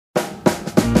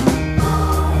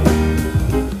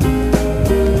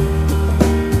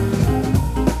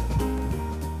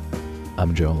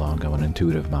I'm Joe Longo, an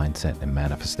intuitive mindset and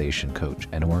manifestation coach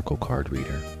and oracle card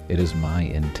reader. It is my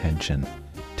intention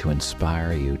to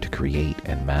inspire you to create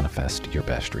and manifest your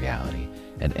best reality.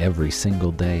 And every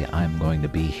single day, I'm going to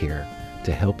be here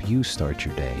to help you start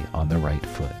your day on the right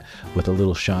foot with a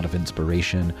little shot of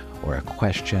inspiration or a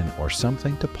question or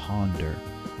something to ponder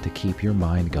to keep your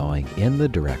mind going in the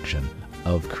direction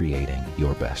of creating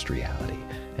your best reality.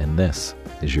 And this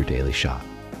is your daily shot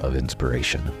of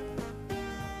inspiration.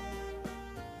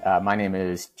 My name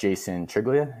is Jason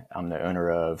Triglia. I'm the owner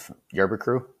of Yerba,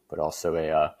 but also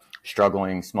a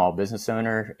struggling small business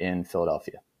owner in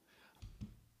Philadelphia.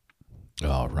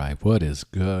 All right. What is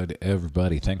good,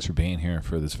 everybody? Thanks for being here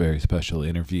for this very special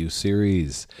interview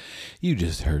series. You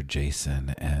just heard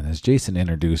Jason, and as Jason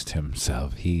introduced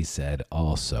himself, he said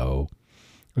also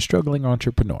a struggling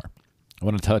entrepreneur. I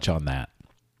want to touch on that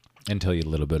and tell you a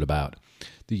little bit about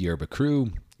the Yerba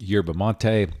crew, Yerba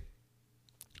Mate,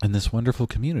 and this wonderful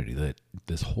community that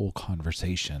this whole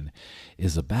conversation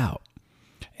is about.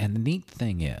 And the neat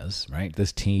thing is, right,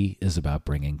 this tea is about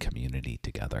bringing community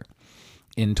together.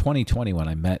 In 2020, when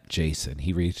I met Jason,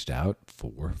 he reached out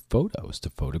for photos to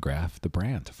photograph the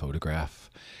brand, to photograph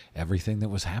everything that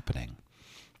was happening,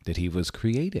 that he was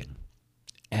creating.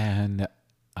 And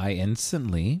I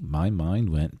instantly, my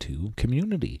mind went to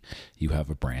community. You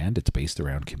have a brand, it's based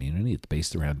around community, it's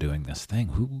based around doing this thing.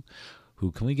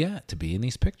 Who can we get to be in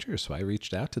these pictures? So I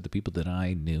reached out to the people that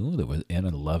I knew that was in a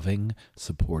loving,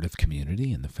 supportive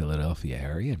community in the Philadelphia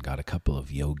area and got a couple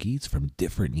of yogis from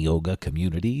different yoga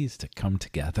communities to come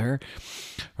together,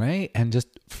 right? And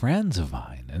just friends of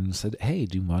mine, and said, hey,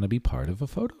 do you want to be part of a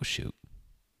photo shoot?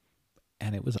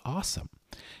 And it was awesome.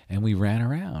 And we ran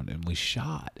around and we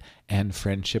shot, and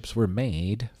friendships were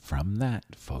made from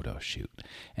that photo shoot.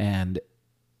 And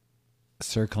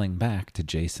circling back to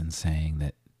Jason saying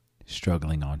that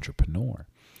struggling entrepreneur.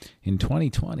 In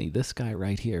 2020, this guy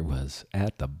right here was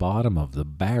at the bottom of the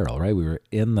barrel, right? We were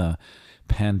in the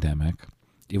pandemic.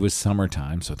 It was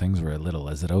summertime, so things were a little,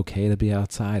 is it okay to be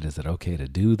outside? Is it okay to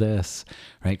do this?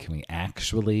 Right? Can we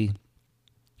actually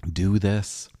do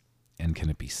this? And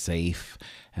can it be safe?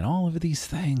 And all of these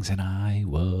things. And I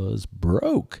was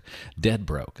broke, dead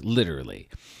broke, literally.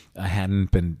 I hadn't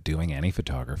been doing any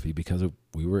photography because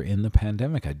we were in the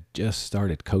pandemic. I just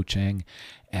started coaching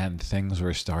and things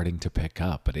were starting to pick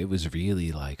up. But it was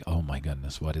really like, oh my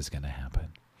goodness, what is going to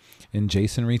happen? And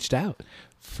Jason reached out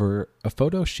for a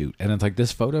photo shoot. And it's like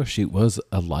this photo shoot was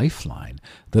a lifeline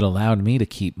that allowed me to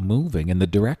keep moving in the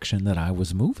direction that I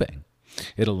was moving.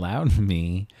 It allowed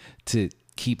me to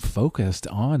keep focused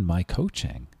on my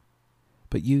coaching,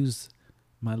 but use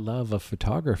my love of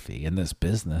photography in this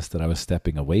business that I was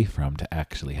stepping away from to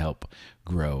actually help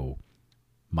grow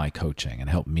my coaching and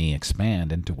help me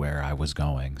expand into where I was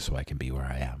going so I can be where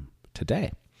I am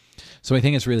today. So I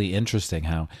think it's really interesting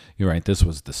how, you're right, this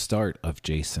was the start of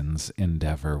Jason's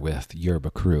endeavor with Yerba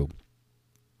Crew.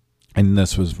 And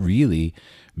this was really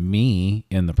me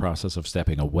in the process of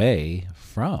stepping away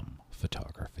from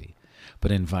photography,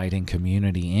 but inviting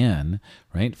community in,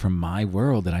 right, from my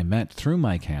world that I met through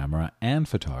my camera and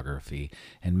photography,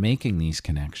 and making these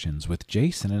connections with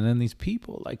Jason. And then these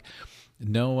people like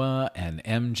Noah and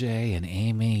MJ and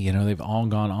Amy, they've all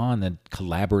gone on and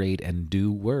collaborate and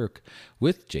do work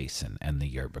with Jason and the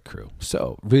Yerba Crew.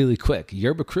 So really quick,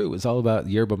 Yerba Crew is all about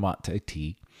yerba mate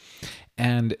tea.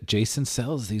 And Jason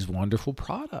sells these wonderful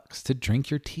products to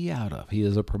drink your tea out of. He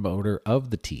is a promoter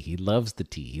of the tea. He loves the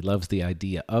tea. He loves the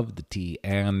idea of the tea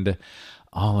and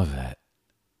all of it.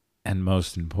 And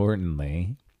most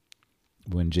importantly,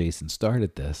 when Jason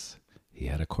started this, he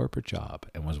had a corporate job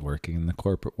and was working in the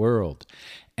corporate world.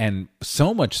 And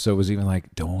so much so was even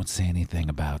like, don't say anything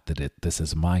about that. This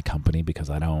is my company because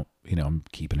I don't, I'm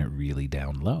keeping it really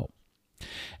down low.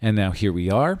 And now here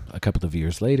we are, a couple of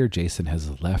years later. Jason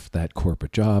has left that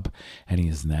corporate job and he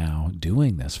is now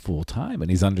doing this full time,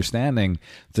 and he's understanding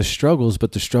the struggles,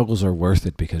 but the struggles are worth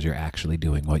it because you're actually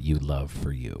doing what you love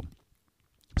for you.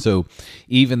 So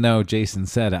even though Jason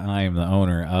said, I am the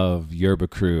owner of Yerba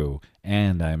Crew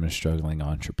and I'm a struggling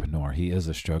entrepreneur, he is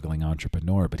a struggling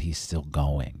entrepreneur, but he's still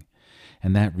going.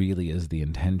 And that really is the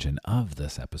intention of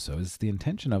this episode. It's the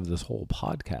intention of this whole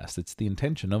podcast. It's the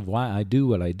intention of why I do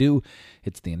what I do.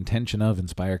 It's the intention of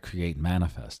Inspire, Create,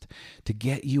 Manifest, to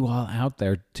get you all out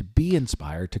there to be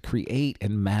inspired, to create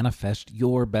and manifest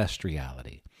your best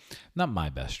reality. Not my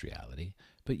best reality,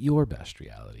 but your best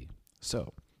reality.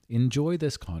 So enjoy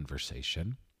this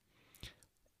conversation.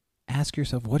 Ask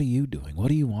yourself, what are you doing? What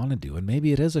do you want to do? And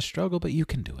maybe it is a struggle, but you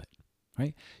can do it.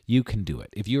 Right? You can do it.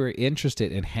 If you're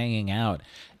interested in hanging out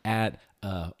at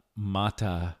a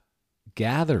Mata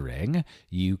gathering,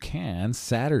 you can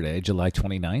Saturday, July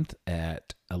 29th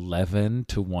at 11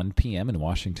 to 1 p.m. in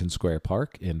Washington Square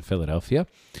Park in Philadelphia.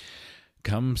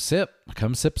 Come sip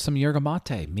some yerba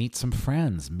mate, meet some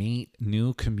friends, meet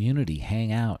new community,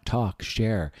 hang out, talk,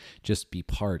 share, just be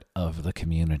part of the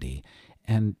community.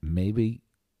 And maybe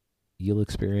you'll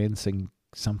experience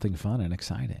something fun and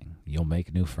exciting. You'll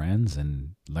make new friends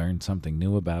and learn something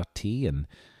new about tea and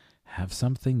have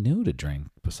something new to drink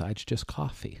besides just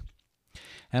coffee.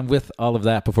 And with all of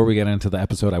that, before we get into the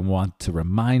episode, I want to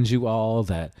remind you all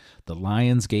that the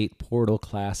Lionsgate Portal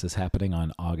class is happening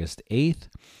on August 8th.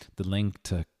 The link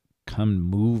to come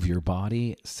move your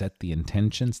body, set the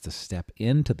intentions to step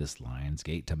into this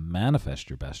Lionsgate, to manifest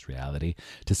your best reality,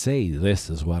 to say this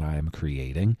is what I am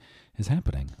creating, is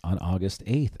happening on August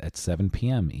 8th at 7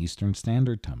 p.m. Eastern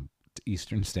Standard Time.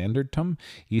 Eastern Standard Time?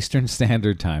 Eastern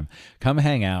Standard Time. Come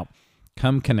hang out.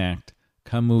 Come connect.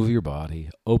 Come move your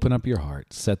body, open up your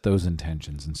heart, set those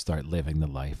intentions, and start living the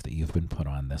life that you've been put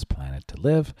on this planet to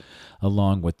live.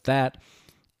 Along with that,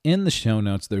 in the show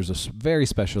notes, there's a very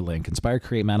special link,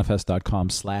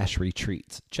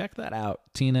 inspirecreatemanifest.com/retreats. Check that out.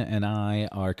 Tina and I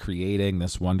are creating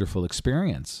this wonderful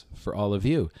experience for all of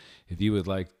you. If you would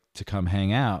like to come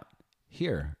hang out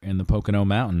here in the Pocono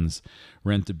Mountains,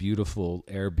 rent a beautiful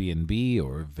Airbnb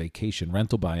or vacation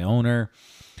rental by owner,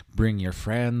 bring your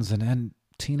friends, and then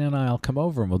Tina and I will come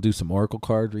over and we'll do some oracle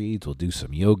card reads. We'll do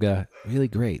some yoga. Really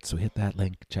great. So hit that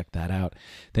link. Check that out.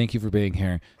 Thank you for being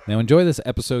here. Now enjoy this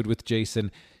episode with Jason.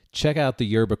 Check out the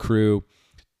Yerba crew.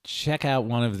 Check out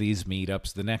one of these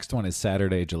meetups. The next one is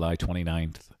Saturday, July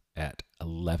 29th at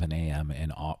 11 a.m.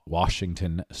 in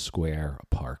Washington Square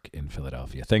Park in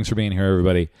Philadelphia. Thanks for being here,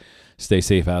 everybody. Stay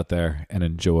safe out there and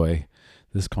enjoy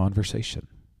this conversation.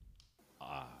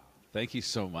 Thank you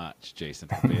so much, Jason,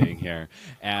 for being here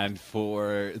and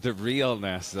for the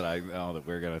realness that I know that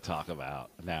we're going to talk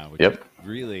about now, which is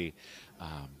really,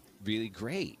 really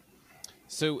great.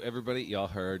 So everybody, y'all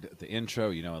heard the intro,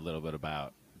 you know a little bit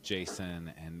about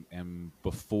Jason, and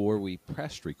before we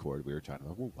pressed record, we were talking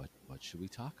about, well, what should we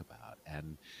talk about?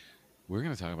 And we're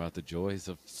going to talk about the joys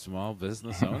of small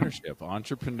business ownership,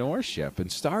 entrepreneurship,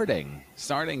 and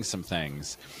starting some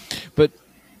things. But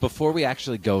before we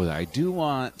actually go there, I do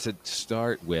want to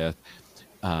start with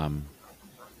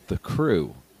the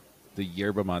crew, the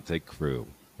Yerba Mate crew,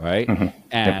 right?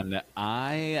 And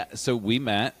so we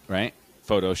met, right?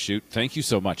 Photo shoot. Thank you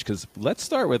so much. Because let's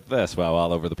start with this. Well,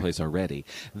 all over the place already.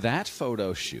 That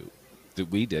photo shoot that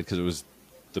we did, because it was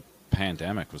the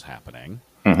pandemic was happening,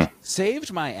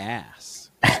 saved my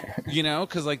ass. You know,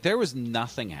 because like there was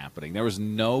nothing happening. There was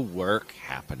no work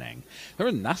happening. There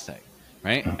was nothing.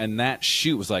 Right, and that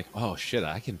shoot was like, oh shit,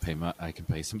 I can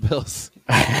pay some bills.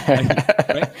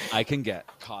 I can get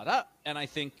caught up, and I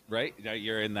think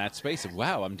you're in that space of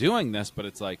wow, I'm doing this, but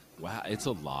it's like wow, it's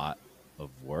a lot of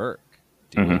work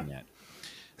doing it.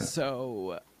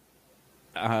 So,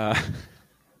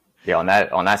 on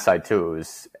that side too, it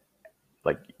was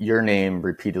like your name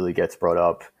repeatedly gets brought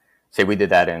up. Say we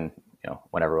did that in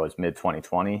whenever it was mid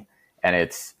 2020, and I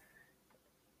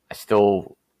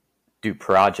still do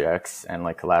projects and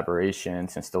like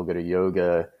collaborations and still go to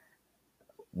yoga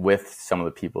with some of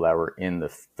the people that were in the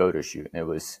photo shoot.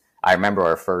 And I remember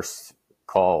our first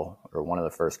call, or one of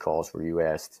the first calls, where you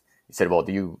said, well,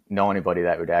 do you know anybody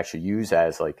that would actually use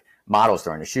as like models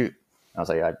during the shoot? And I was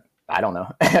like, I don't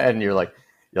know. And you're like,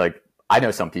 I know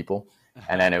some people.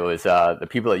 And then it was the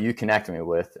people that you connected me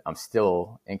with, I'm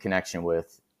still in connection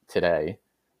with today.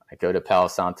 I go to Palo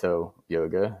Santo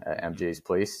Yoga at MJ's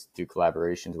place, do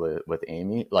collaborations with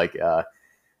Amy.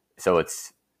 So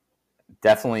it's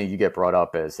definitely, you get brought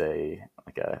up as a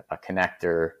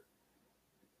connector,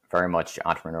 very much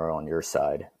entrepreneurial on your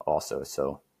side also.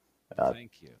 So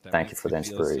thank you. Thank you for the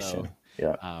inspiration.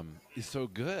 It's so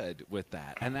good with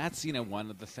that. And that's, one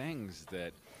of the things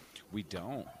that we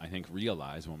don't, I think,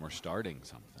 realize when we're starting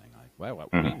something. Like, wow,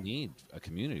 we need a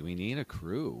community. We need a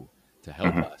crew to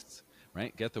help us.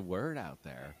 Right, get the word out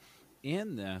there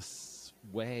in this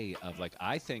way of like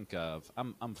I think of.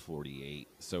 I'm 48,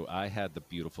 so I had the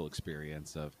beautiful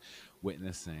experience of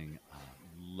witnessing a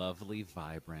lovely,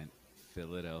 vibrant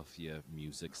Philadelphia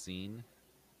music scene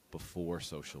before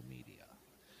social media.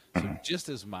 So just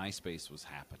as MySpace was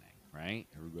happening, right?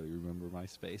 Everybody remember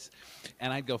MySpace?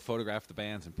 And I'd go photograph the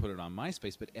bands and put it on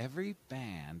MySpace, but every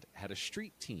band had a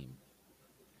street team.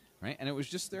 Right, and it was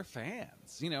just their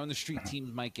fans, and the street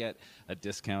teams might get a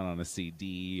discount on a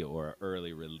CD or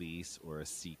early release or a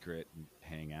secret and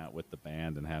hang out with the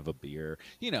band and have a beer,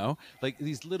 like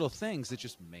these little things that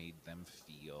just made them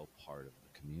feel part of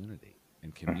the community.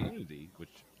 and community,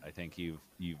 which I think you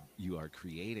are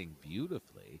creating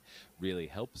beautifully, really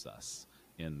helps us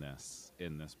in this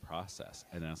process.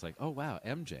 And then it's like, oh wow,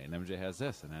 MJ, and MJ has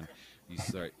this, and then you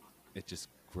start, it just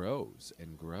grows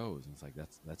and grows, and it's like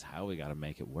that's how we got to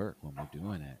make it work when we're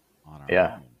doing it on our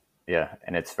Yeah. own. Yeah.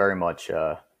 And it's very much,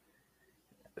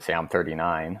 say I'm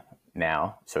 39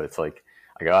 now. So it's like,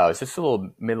 I go, oh, is this a little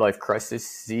midlife crisis?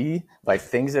 See, like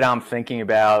things that I'm thinking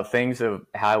about, things of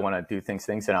how I want to do things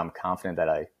that I'm confident that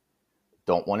I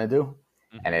don't want to do.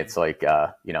 And Mm-hmm. it's like,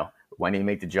 when do you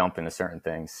make the jump into certain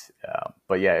things?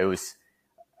 But yeah, it was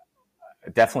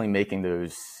definitely making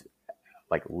those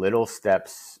like little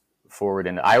steps forward.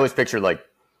 And I always picture like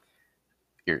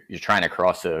you're trying to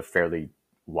cross a fairly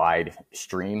wide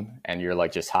stream and you're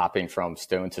like just hopping from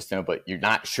stone to stone, but you're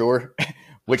not sure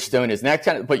which stone is next,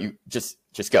 but you just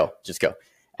go.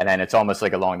 And then it's almost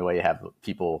like along the way you have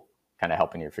people kind of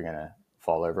helping you if you're going to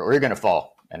fall over or you're going to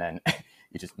fall. And then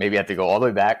you just maybe have to go all the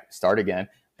way back, start again,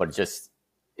 but it just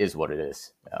is what it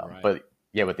is. Right. But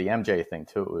yeah, with the MJ thing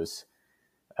too, it was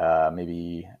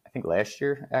maybe, I think last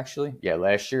year, actually. Yeah,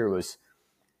 last year it was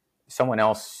someone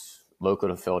else local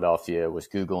to Philadelphia was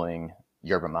Googling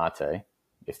yerba mate.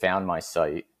 They found my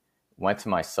site, went to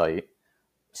my site,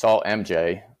 saw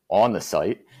MJ on the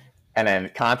site, and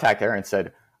then contacted her and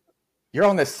said, "You're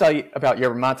on this site about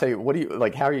yerba mate. What do you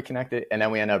like? How are you connected?" And then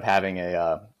we ended up having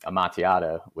a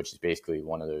mateada, which is basically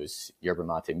one of those yerba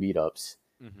mate meetups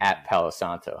at Palo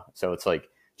Santo. So it's like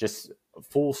just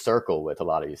full circle with a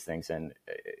lot of these things, and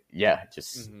yeah,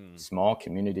 just small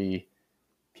community,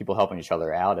 people helping each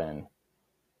other out, and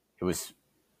it was,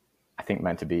 I think,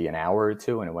 meant to be an hour or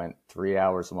two, and it went 3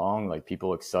 hours long. Like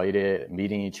people excited,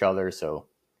 meeting each other. So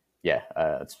yeah,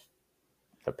 it's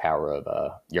the power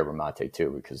of yerba mate too,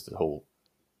 because the whole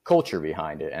culture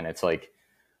behind it, and it's like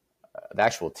the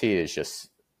actual tea is just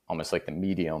almost like the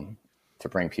medium to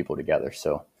bring people together.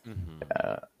 So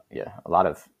yeah, a lot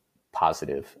of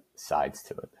positive sides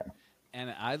to it there.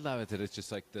 And I love it that it's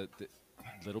just like the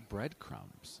little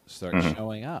breadcrumbs start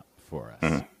showing up for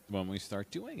us when we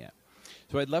start doing it.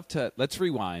 So I'd love to, let's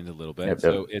rewind a little bit. Yep.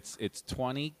 So it's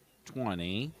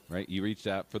 2020, right? You reached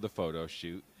out for the photo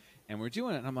shoot and we're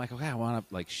doing it. And I'm like, okay, I want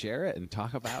to like share it and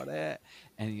talk about it.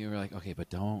 And you were like, okay, but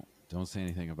don't say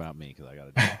anything about me because I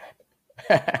got to do it.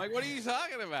 I'm like, what are you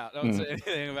talking about? Don't say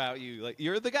anything about you. Like,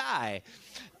 you're the guy.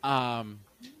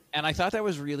 And I thought that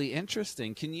was really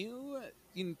interesting. Can you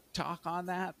talk on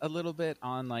that a little bit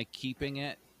on like keeping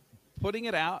it, putting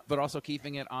it out, but also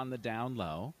keeping it on the down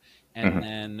low? And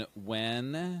then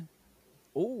when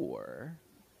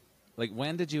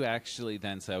did you actually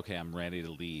then say, okay, I'm ready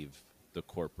to leave the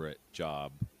corporate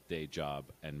job, day job,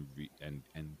 and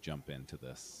jump into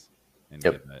this and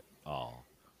give it all?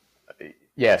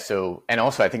 Yeah. So, and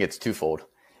also I think it's twofold,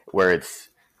 where it's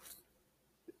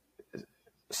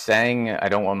saying I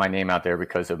don't want my name out there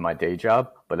because of my day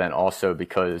job, but then also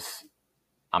because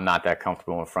I'm not that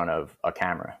comfortable in front of a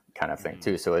camera kind of thing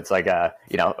too. So it's like,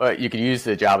 you can use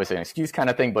the job as an excuse kind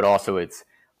of thing, but also it's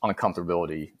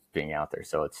uncomfortability being out there.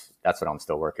 So that's what I'm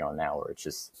still working on now, where it's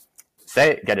just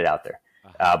say it, get it out there.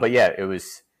 But yeah, it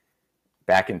was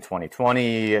back in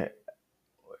 2020.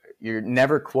 You're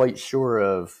never quite sure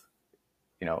of,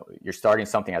 you're starting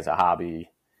something as a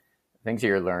hobby, things that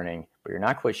you're learning, but you're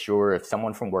not quite sure if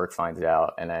someone from work finds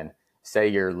out and then say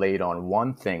you're late on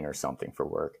one thing or something for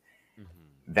work.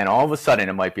 Then all of a sudden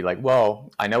it might be like,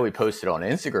 well, I know he posted on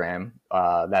Instagram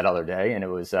that other day and it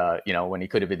was, when he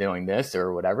could have been doing this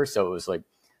or whatever. So it was like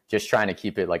just trying to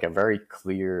keep it like a very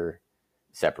clear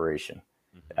separation.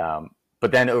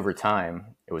 But then over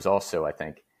time, it was also, I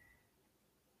think,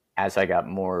 as I got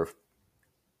more,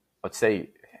 let's say,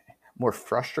 more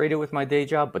frustrated with my day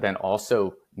job, but then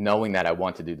also knowing that I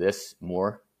want to do this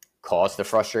more caused the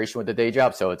frustration with the day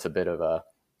job. So it's a bit of a,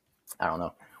 I don't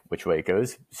know which way it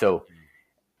goes. So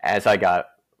as I got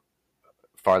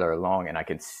farther along and I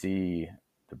could see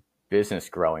the business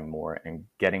growing more and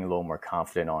getting a little more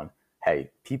confident on,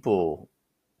 hey, people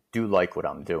do like what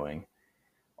I'm doing.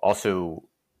 Also,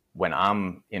 when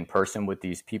I'm in person with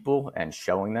these people and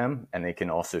showing them, and they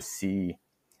can also see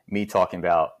me talking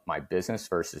about my business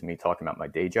versus me talking about my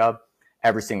day job,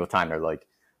 every single time they're like,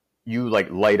 you like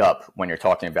light up when you're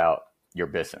talking about your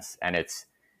business. And it's,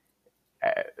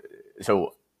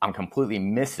 so I'm completely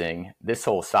missing this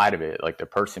whole side of it, like the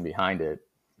person behind it,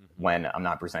 when I'm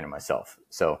not presenting myself.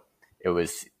 So it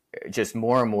was just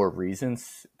more and more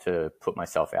reasons to put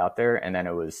myself out there. And then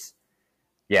it was,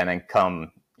 and then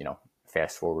come,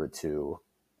 fast forward to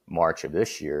March of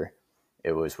this year,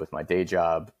 it was with my day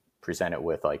job, presented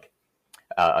with like,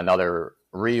 another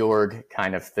reorg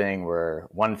kind of thing where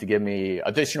wanted to give me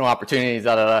additional opportunities,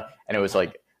 da, da, da. And it was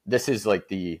like, this is like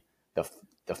the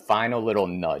final little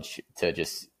nudge to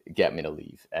just get me to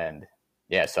leave. And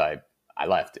yeah, so I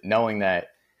left knowing that,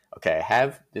 okay, I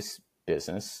have this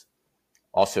business.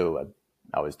 Also,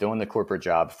 I was doing the corporate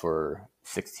job for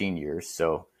 16 years.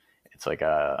 So it's like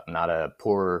I'm not a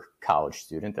poor college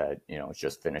student that, is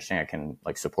just finishing. I can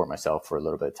like support myself for a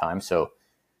little bit of time. So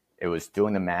it was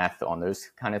doing the math on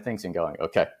those kind of things and going,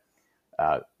 okay,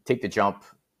 take the jump.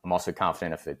 I'm also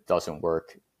confident if it doesn't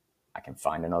work, I can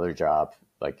find another job.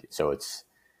 Like, so it's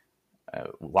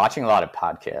watching a lot of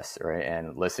podcasts, right?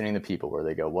 And listening to people where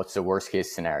they go, what's the worst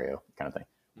case scenario kind of thing?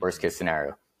 Worst case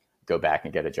scenario, go back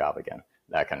and get a job again,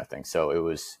 that kind of thing. So it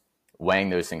was weighing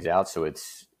those things out. So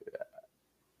it's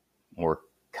more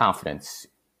confidence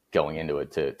going into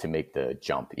it to make the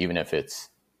jump, even if it's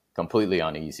completely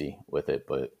uneasy with it.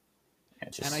 But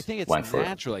and I think it's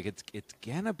natural. Like it's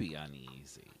gonna be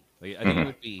uneasy. Like I think it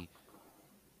would be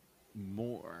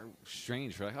more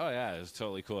strange for like, oh yeah, it's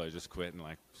totally cool. I just quit and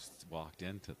like just walked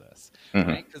into this,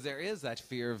 right? Because there is that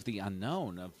fear of the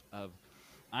unknown. Of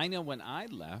I know when I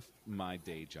left my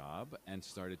day job and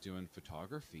started doing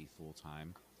photography full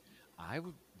time, I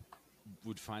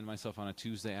would find myself on a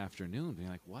Tuesday afternoon being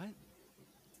like, what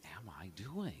am I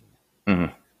doing?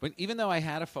 But even though I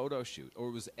had a photo shoot or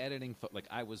was editing, like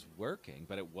I was working,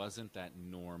 but it wasn't that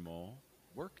normal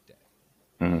work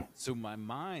day. So my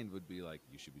mind would be like,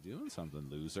 you should be doing something,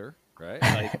 loser, right?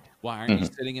 Like, why aren't you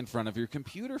sitting in front of your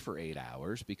computer for 8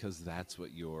 hours? Because that's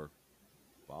what your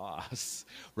boss,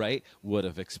 right, would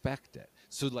have expected.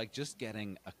 So like just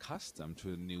getting accustomed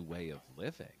to a new way of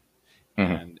living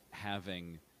and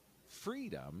having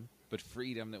freedom, but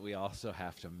freedom that we also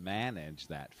have to manage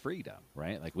that freedom,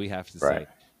 right? Like we have to say,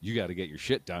 you got to get your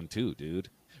shit done too, dude.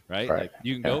 Right? Like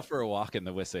you can go for a walk in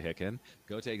the Wissahickon,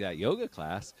 go take that yoga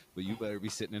class, but you better be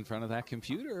sitting in front of that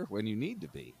computer when you need to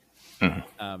be.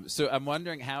 So I'm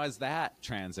wondering, how has that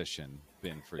transition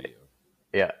been for you?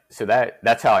 Yeah. So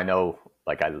that's how I know,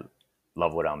 like, I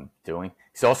love what I'm doing.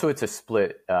 So also it's a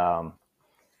split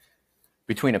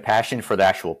between a passion for the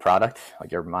actual product,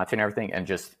 like Yerba Mate and everything, and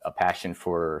just a passion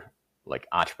for like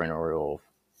entrepreneurial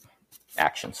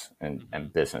actions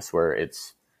and business, where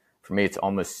it's, for me, it's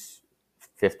almost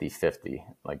 50-50.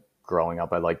 Like growing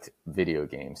up, I liked video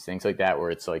games, things like that,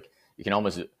 where it's like you can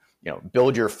almost,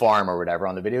 build your farm or whatever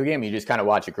on the video game. You just kind of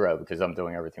watch it grow because I'm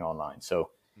doing everything online.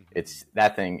 So it's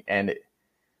that thing. And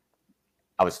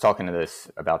I was talking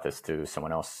about this to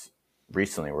someone else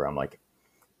recently, where I'm like,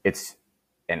 it's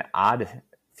an odd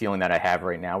feeling that I have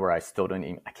right now where I still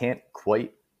I can't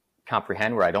quite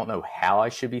comprehend, where I don't know how I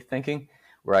should be thinking,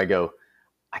 where I go,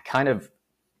 I kind of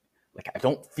like, I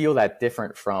don't feel that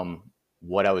different from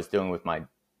what I was doing with my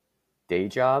day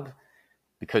job,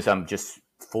 because I'm just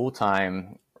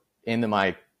full-time into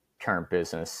my current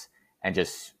business and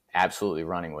just absolutely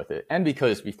running with it. And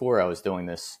because before I was doing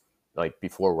this, like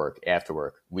before work, after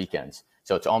work, weekends.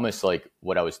 So it's almost like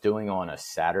what I was doing on a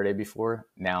Saturday before,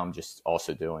 now I'm just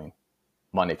also doing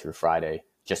Monday through Friday,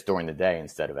 just during the day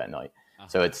instead of at night.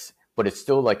 So it's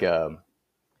still like an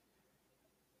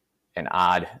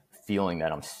odd feeling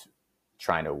that I'm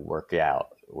trying to work out,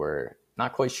 where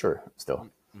not quite sure still.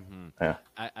 Yeah.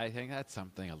 I think that's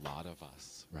something a lot of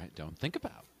us, right, don't think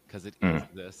about, because it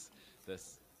is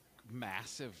this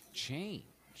massive change.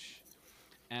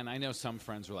 And I know some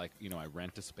friends were like, I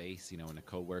rent a space, in a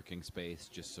co-working space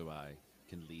just so I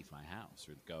can leave my house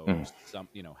or go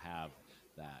have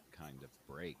that kind of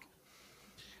break.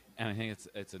 And I think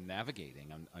it's a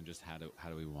navigating on just how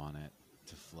do we want it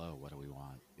to flow, what do we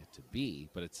want it to be.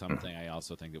 But it's something I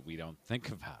also think that we don't think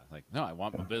about. Like, no, I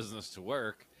want my business to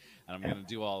work and I'm going to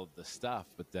do all of this stuff.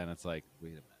 But then it's like, wait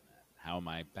a minute, how am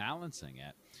I balancing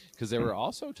it? Because there were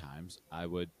also times I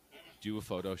would do a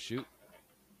photo shoot,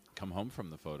 come home from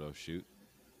the photo shoot,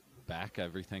 back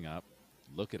everything up,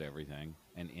 look at everything,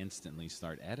 and instantly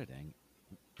start editing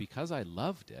because I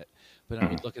loved it. But I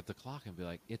would look at the clock and be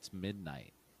like, it's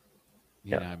midnight.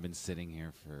 I've been sitting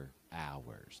here for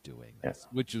hours doing this,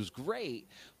 which was great,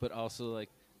 but also like,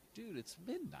 dude, it's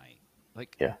midnight.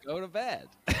 Like, go to bed.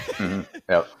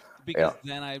 Because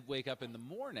then I'd wake up in the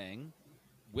morning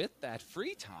with that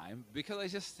free time because I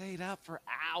just stayed up for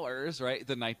hours, right,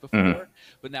 the night before.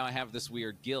 But now I have this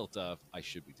weird guilt of I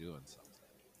should be doing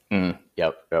something.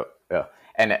 Yep.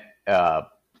 And I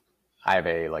have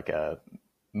a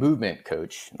movement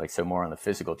coach, like, so more on the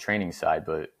physical training side,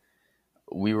 but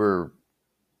we were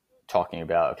talking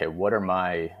about, okay, what are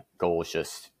my goals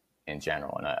just in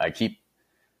general? And I keep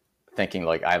thinking,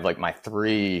 like, I have like my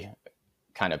 3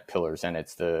 kind of pillars, and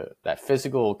it's that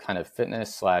physical kind of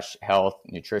fitness slash health,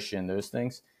 nutrition, those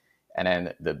things, and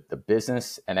then the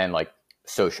business, and then like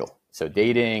social. So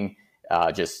dating,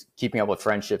 just keeping up with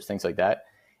friendships, things like that.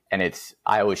 And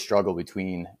I always struggle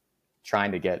between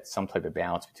trying to get some type of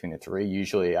balance between the three.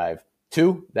 Usually I have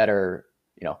two that are,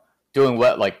 doing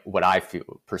what I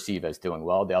perceive as doing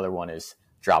well. The other one is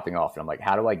dropping off. And I'm like,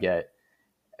 how do I get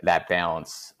that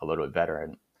balance a little bit better?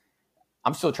 And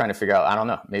I'm still trying to figure out, I don't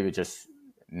know, maybe it just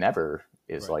never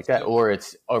is like that, or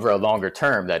it's over a longer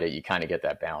term that you kind of get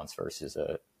that balance versus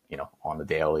on the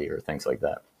daily or things like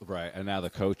that. Right. And now the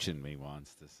coach in me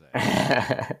wants to say,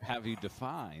 have you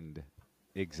defined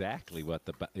exactly what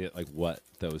what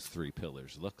those three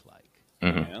pillars look like?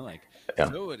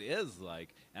 So it is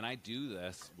like, and I do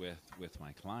this with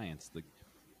my clients,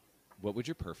 what would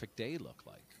your perfect day look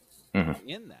like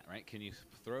in that, right? Can you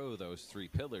throw those three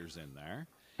pillars in there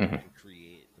and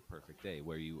create the perfect day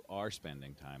where you are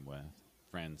spending time with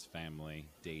friends, family,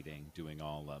 dating, doing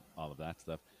all of that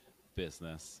stuff,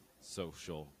 business,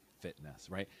 social, fitness,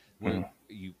 right? We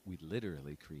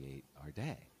literally create our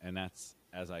day. And that's,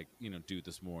 as I do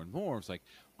this more and more, it's like,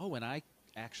 oh, and I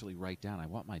actually write down, I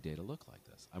want my day to look like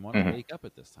this. I want to wake up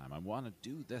at this time. I want to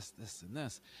do this, this, and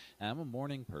this. And I'm a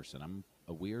morning person. I'm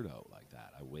a weirdo like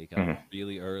that. I wake up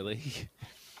really early.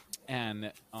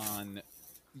 And on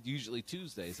usually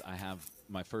Tuesdays, I have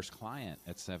my first client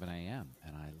at 7 a.m.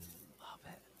 And I love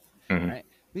it, right?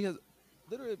 Because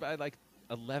literally by like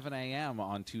 11 a.m.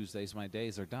 on Tuesdays, my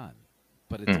days are done.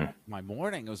 But it's my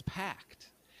morning was packed.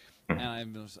 And I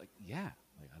was like, yeah,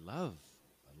 like I love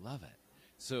it.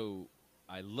 So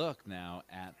I look now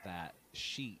at that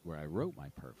sheet where I wrote my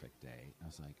perfect day. I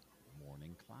was like,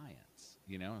 morning clients,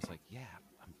 I was like, yeah,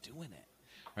 I'm doing it.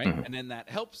 Right. And then that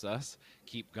helps us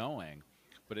keep going.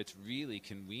 But it's really,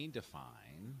 can we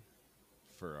define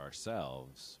for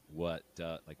ourselves what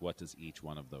does each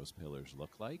one of those pillars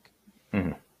look like?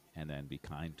 And then be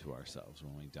kind to ourselves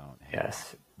when we don't.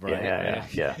 Yes. Right.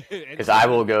 Yeah. Because I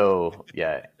will go,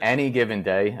 any given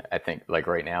day. I think like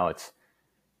right now, it's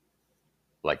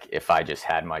like if I just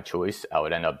had my choice, I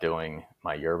would end up doing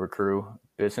my Yerba crew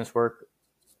business work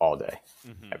all day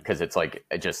because it's like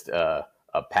just a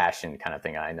passion kind of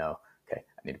thing. I know, okay,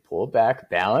 I need to pull it back,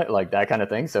 balance, like that kind of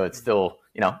thing. So it's still,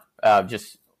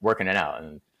 just working it out,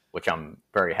 and which I'm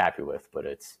very happy with. But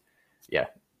it's,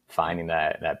 finding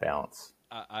that balance.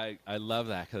 I love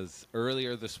that because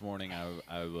earlier this morning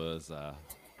I was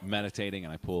meditating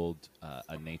and I pulled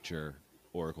a nature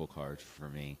oracle card for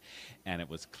me, and it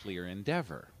was clear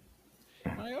endeavor.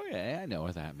 I'm like, okay, I know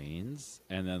what that means.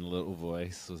 And then the little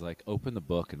voice was like, open the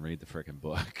book and read the freaking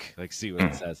book, like see what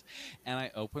it says. And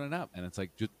I open it up, and it's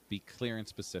like, just be clear and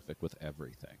specific with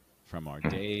everything, from our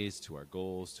days to our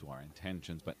goals to our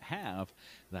intentions, but have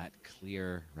that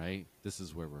clear, right? This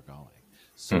is where we're going.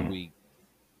 So we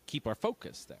keep our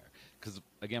focus there. Because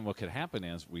again, what could happen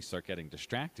is we start getting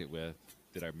distracted with,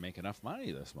 did I make enough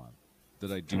money this month?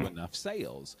 Did I do enough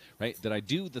sales, right? Did I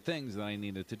do the things that I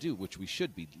needed to do, which we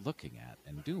should be looking at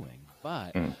and doing?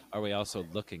 But are we also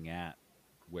looking at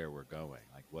where we're going?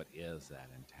 Like, what is that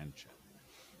intention?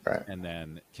 Right. And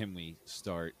then can we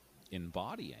start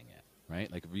embodying it,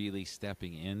 right? Like really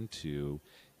stepping into,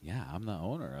 I'm the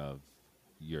owner of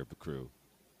Yerba Crew,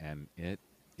 and it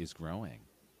is growing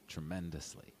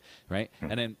tremendously, right?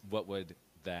 And then what would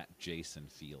that Jason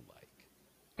feel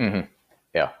like?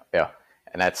 Yeah.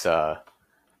 And that's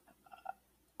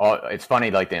it's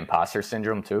funny, like the imposter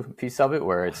syndrome too piece of it,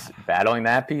 where it's battling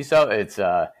that piece of it. It's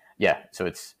so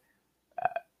it's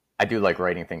I do like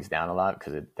writing things down a lot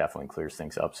because it definitely clears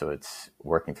things up. So it's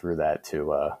working through that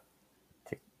to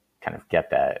kind of get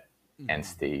that end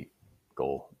state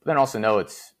goal, but then also know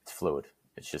it's fluid.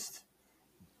 It's just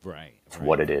right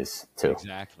what it is too.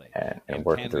 Exactly. And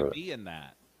working through it. Be in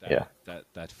that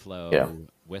flow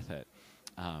with it.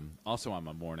 Also on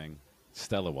my morning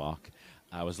Stella walk,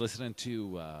 I was listening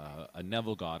to a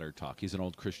Neville Goddard talk. He's an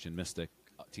old Christian mystic,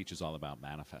 teaches all about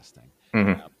manifesting,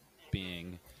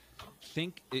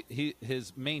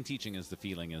 his main teaching is the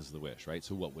feeling is the wish, right?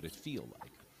 So what would it feel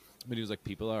like? But he was like,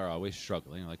 people are always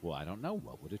struggling. Like, well, I don't know.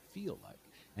 What would it feel like?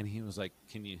 And he was like,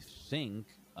 can you think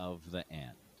of the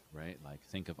end, right? Like,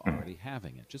 think of already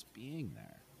having it, just being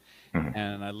there.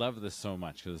 And I love this so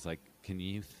much because it's like, can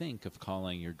you think of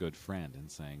calling your good friend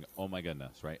and saying, oh my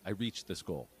goodness, right? I reached this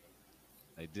goal.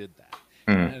 I did that.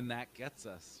 And that gets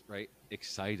us, right,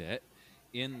 excited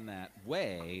in that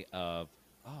way of,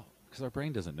 because our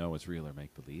brain doesn't know it's real or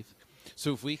make-believe.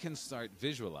 So if we can start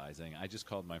visualizing, I just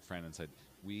called my friend and said,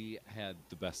 we had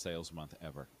the best sales month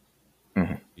ever.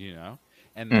 you know?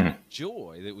 And Mm-hmm. that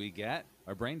joy that we get,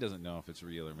 our brain doesn't know if it's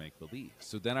real or make believe.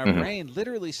 So then our Mm-hmm. brain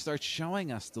literally starts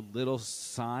showing us the little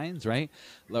signs, right?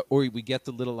 Or we get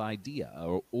the little idea,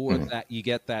 or Mm-hmm. that you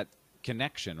get that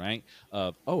connection, right?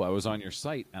 Of, oh, I was on your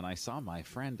site and I saw my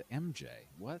friend MJ.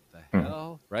 What the Mm-hmm.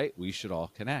 hell, right? We should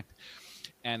all connect.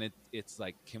 And it's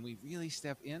like, can we really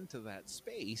step into that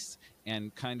space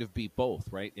and kind of be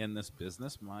both, right? In this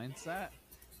business mindset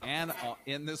and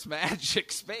in this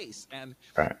magic space. And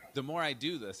Right. the more I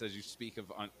do this, as you speak of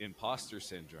imposter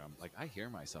syndrome, like I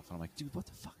hear myself and I'm like, dude, what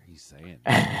the fuck are you saying?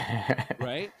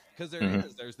 Right? Because Mm-hmm.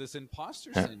 there's this imposter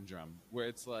Yeah. syndrome where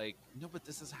it's like, no, but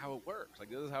this is how it works.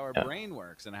 Like, this is how our Yeah. brain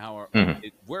works and how Mm-hmm.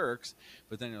 it works.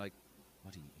 But then you're like,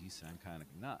 what do you sound kind of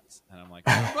nuts? And I'm like,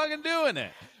 I'm fucking doing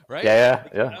it. Right? Yeah.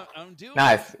 Like, Yeah. I'm doing it.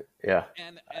 Nice. Yeah.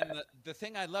 And the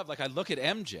thing I love, like I look at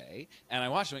MJ and I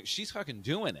watch her, like, she's fucking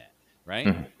doing it. Right?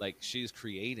 Mm-hmm. Like she's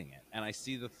creating it. And I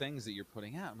see the things that you're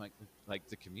putting out. I'm like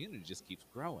the community just keeps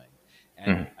growing.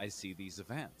 And Mm-hmm. I see these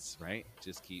events, right?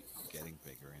 Just keep getting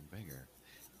bigger and bigger.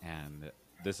 And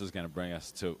this is going to bring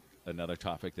us to another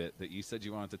topic that you said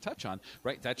you wanted to touch on,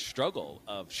 right? That struggle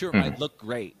of, sure, it might look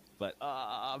great, but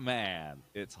man,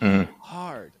 it's Mm-hmm.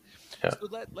 hard. Yeah. So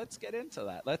let's get into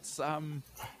that. Let's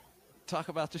talk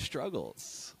about the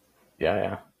struggles.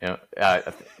 Yeah.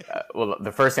 Yeah. Well,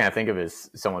 the first thing I think of is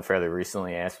someone fairly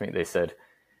recently asked me.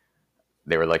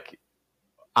 They were like,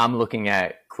 I'm looking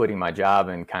at quitting my job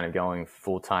and kind of going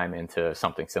full time into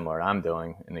something similar I'm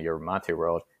doing in the Yerba Mate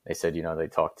world. They said, they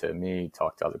talk to me,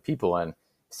 talk to other people, and it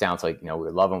sounds like, we're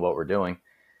loving what we're doing.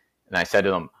 And I said to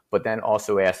them, but then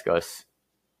also ask us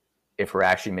if we're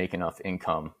actually making enough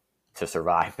income to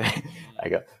survive. I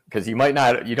go, because you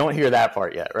don't hear that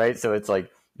part yet, right? So it's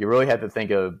like, you really have to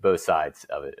think of both sides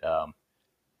of it.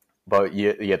 But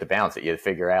you have to balance it. You have to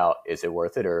figure out, is it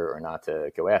worth it or not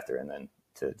to go after, and then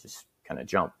to just kind of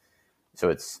jump. So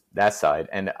it's that side.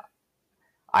 And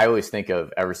I always think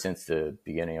of, ever since the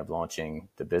beginning of launching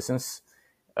the business,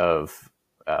 of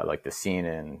like the scene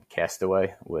in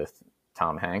Castaway with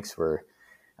Tom Hanks, where,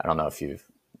 I don't know if you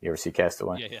ever see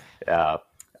Castaway. Yeah.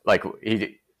 Like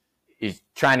he's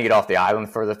trying to get off the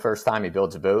island for the first time. He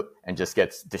builds a boat and just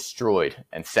gets destroyed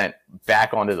and sent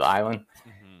back onto the island.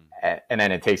 Mm-hmm. And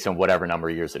then it takes him whatever number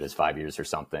of years it is, 5 years or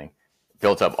something,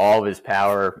 built up all of his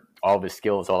power, all of his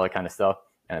skills, all that kind of stuff.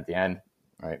 And at the end,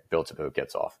 right, builds a boat,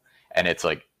 gets off. And it's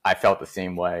like, I felt the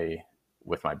same way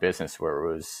with my business, where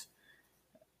it was,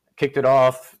 kicked it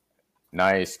off,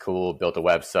 nice, cool, built a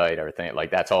website, everything.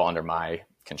 Like, that's all under my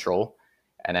control.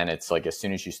 And then it's like, as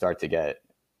soon as you start to get,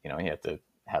 you have to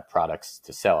have products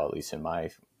to sell, at least in my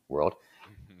world.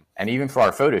 Mm-hmm. And even for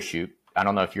our photo shoot, I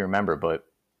don't know if you remember, but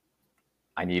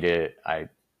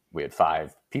we had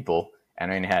 5 people,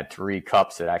 and I only had 3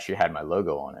 cups that actually had my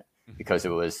logo on it, because it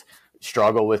was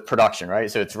struggle with production,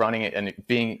 right? So it's running it, and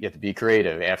you have to be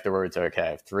creative afterwards. Okay,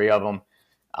 I have 3 of them.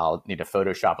 I'll need to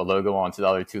Photoshop a logo onto the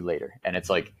other 2 later. And it's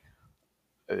like,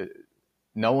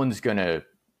 no one's going to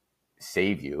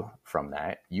save you from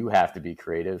that. You have to be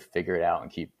creative, figure it out,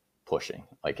 and keep pushing.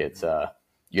 Like, it's,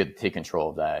 you have to take control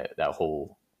of that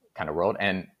whole kind of world.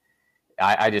 And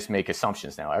I just make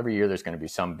assumptions now. Every year there's going to be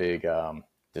some big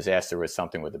disaster with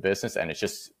something with the business, and it's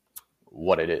just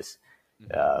what it is.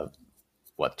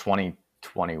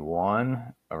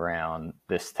 2021, around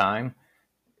this time,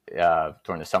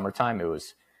 during the summertime, it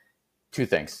was 2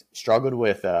 things. Struggled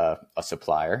with a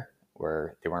supplier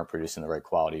where they weren't producing the right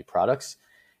quality products.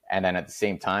 And then at the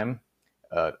same time,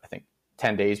 I think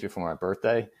 10 days before my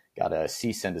birthday, got a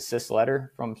cease and desist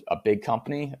letter from a big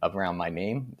company around my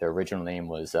name. Their original name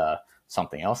was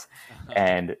something else.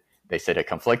 And they said it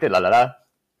conflicted,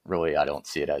 Really, I don't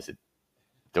see it as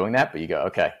doing that. But you go,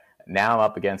 okay, now I'm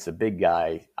up against a big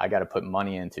guy. I got to put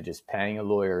money into just paying a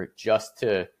lawyer just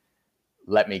to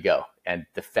let me go and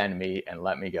defend me and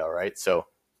let me go, right? So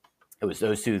it was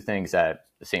those 2 things at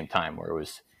the same time, where it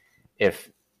was, if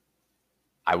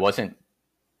I wasn't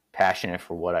passionate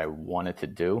for what I wanted to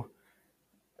do,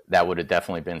 that would have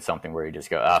definitely been something where you just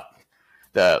go,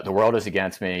 the world is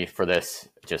against me for this,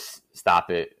 just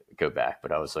stop it, go back.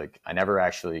 But I was like, I never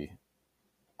actually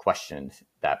questioned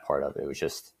that part of it. It was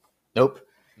just, nope,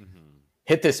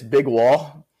 hit this big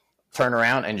wall, turn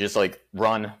around, and just like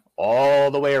run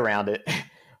all the way around it,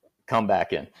 come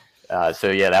back in.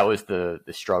 So yeah, that was the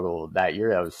struggle that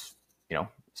year. I was,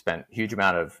 spent a huge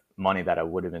amount of money that I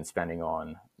would have been spending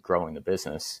on growing the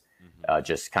business,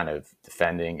 just kind of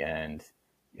defending and,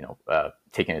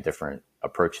 taking a different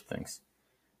approach to things.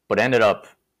 But ended up,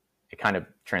 it kind of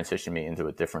transitioned me into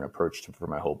a different approach for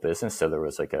my whole business. So there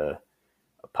was like a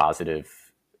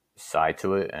positive side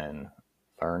to it and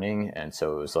learning. And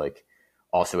so it was like,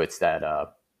 also it's that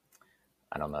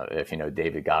I don't know if you know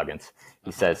David Goggins.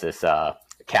 He says this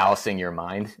callousing your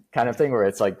mind kind of thing, where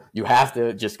it's like you have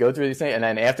to just go through these things, and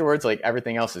then afterwards, like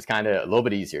everything else is kind of a little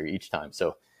bit easier each time.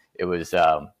 So it was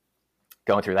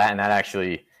going through that, and that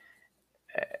actually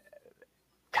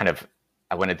kind of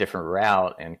I went a different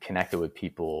route and connected with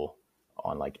people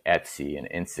on like Etsy and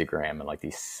Instagram and like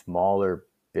these smaller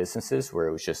businesses where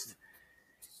it was just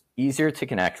easier to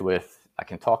connect with. I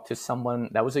can talk to someone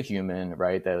that was a human,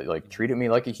 right? That like treated me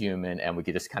like a human, and we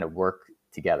could just kind of work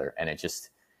together. And it just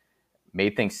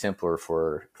made things simpler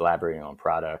for collaborating on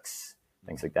products,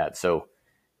 things like that. So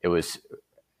it was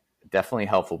definitely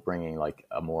helpful bringing like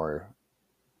a more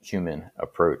human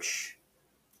approach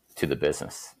to the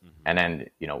business. And then,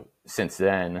 you know, since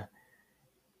then,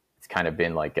 it's kind of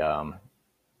been like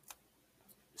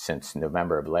since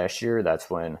November of last year, that's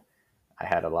when I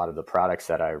had a lot of the products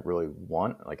that I really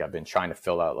want. Like I've been trying to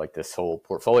fill out like this whole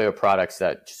portfolio of products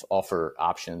that just offer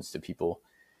options to people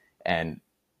and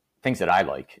things that I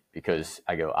like, because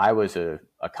I was a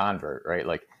convert, right?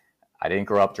 Like I didn't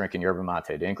grow up drinking yerba mate.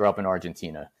 I didn't grow up in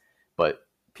Argentina, but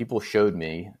people showed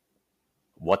me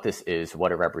what this is,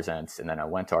 what it represents. And then I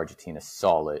went to Argentina,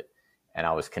 saw it, and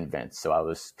I was convinced. So I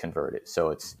was converted. So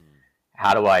it's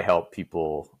how do I help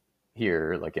people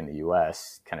here, like in the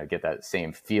US, kind of get that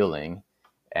same feeling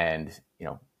and, you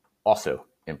know, also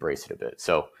embrace it a bit.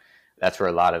 So that's where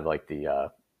a lot of like the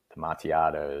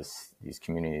Mateadas, these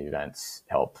community events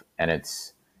help. And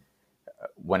it's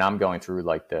when I'm going through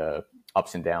like the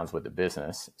ups and downs with the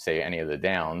business, say any of the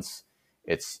downs,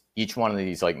 it's each one of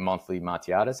these like monthly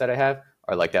Mateadas that I have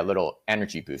are like that little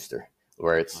energy booster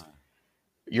where it's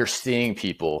you're seeing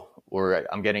people, or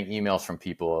I'm getting emails from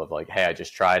people of like, hey, I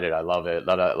just tried it, I love it,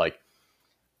 like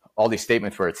all these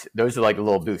statements where it's those are like a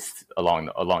little boosts along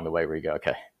the way where you go,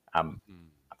 okay, I'm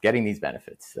getting these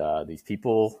benefits. These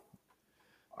people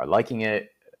are liking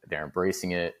it, they're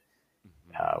embracing it.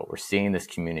 We're seeing this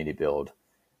community build.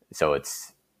 So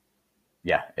it's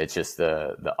just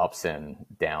the ups and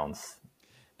downs.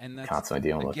 And that's constantly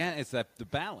dealing with. Again, it's that the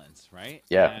balance, right?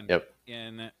 Yeah. And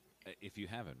in if you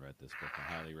haven't read this book, I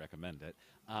highly recommend it.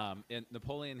 In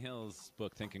Napoleon Hill's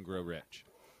book, Think and Grow Rich,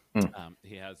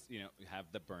 he has, you have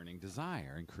the burning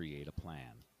desire and create a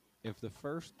plan. If the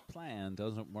first plan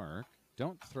doesn't work,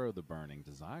 don't throw the burning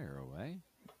desire away.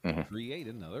 Create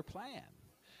another plan,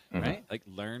 right? Like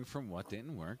learn from what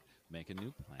didn't work, make a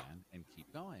new plan, and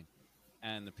keep going.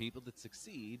 And the people that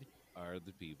succeed are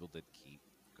the people that keep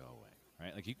going.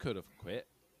 Right, like you could have quit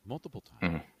multiple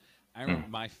times. I remember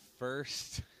my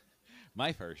first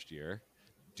year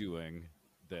doing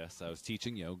this. I was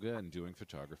teaching yoga and doing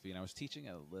photography, and I was teaching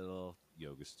at a little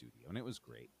yoga studio, and it was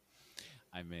great.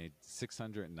 I made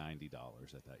 $690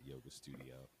 at that yoga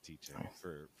studio teaching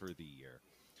for the year.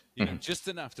 Just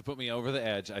enough to put me over the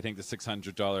edge. I think the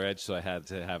 $600 edge, so I had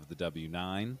to have the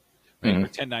W-9, right, or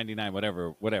 1099,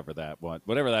 whatever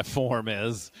that form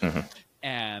is,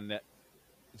 and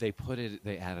they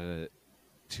added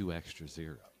 2 extra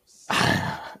zeros.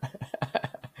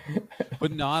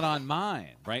 But not on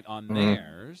mine, right? On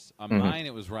theirs. On mine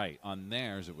it was right. On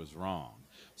theirs it was wrong.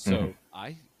 So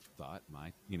I thought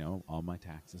all my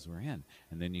taxes were in.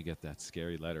 And then you get that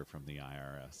scary letter from the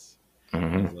IRS.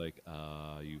 It's like,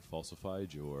 you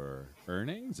falsified your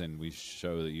earnings and we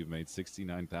show that you've made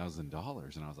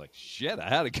 $69,000. And I was like, shit, I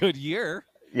had a good year.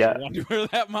 Yeah. I wonder where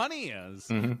that money is.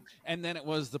 And then it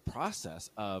was the process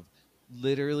of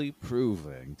literally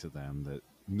proving to them that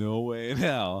no way in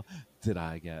hell did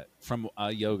I get from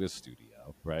a yoga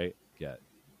studio, right?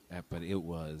 But it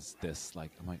was this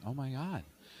like, I'm like, oh my God.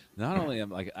 Not only am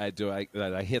like I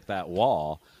hit that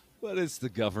wall, but it's the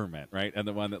government, right? And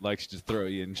the one that likes to throw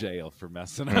you in jail for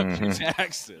messing up your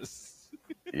taxes.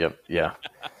 Yep. Yeah.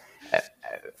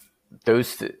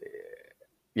 Those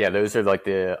are like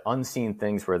the unseen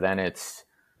things where then I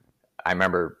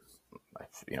remember,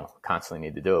 constantly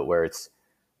need to do it where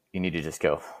you need to just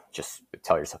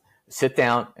tell yourself, sit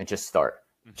down and just start.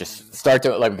 Just start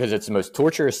to because it's the most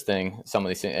torturous thing. Some of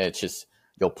these things, it's just,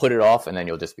 you'll put it off and then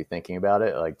you'll just be thinking about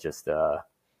it. Like I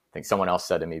think someone else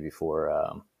said to me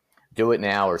before, do it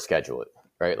now or schedule it,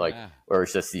 right? Like, or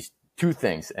it's just these 2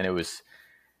 things. And it was,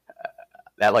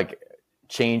 that like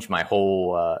changed my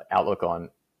whole outlook on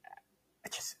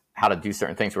just how to do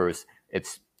certain things where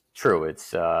it's true.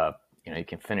 It's, you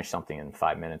can finish something in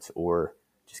 5 minutes or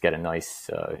just get a nice,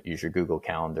 use your Google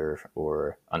Calendar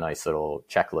or a nice little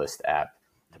checklist app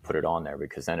to put it on there,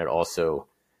 because then it also,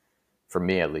 for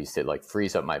me at least, it like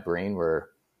frees up my brain where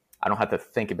I don't have to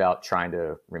think about trying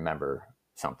to remember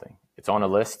something. It's on a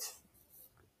list,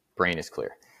 brain is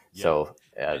clear. Yeah. So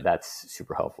that's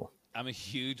super helpful. I'm a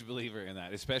huge believer in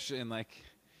that, especially in like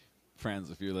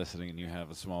friends, if you're listening and you have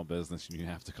a small business and you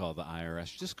have to call the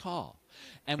IRS, just call.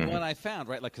 And what I found,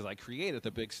 right, like, because I created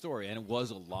the big story, and it was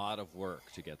a lot of work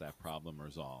to get that problem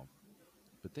resolved,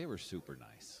 but they were super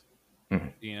nice.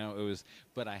 You know, it was,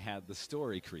 but I had the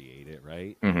story created,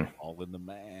 right? All in the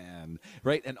man,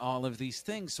 right? And all of these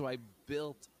things. So I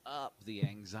built up the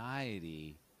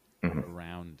anxiety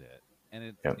around it.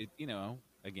 And it, you know,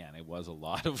 again, it was a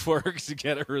lot of work to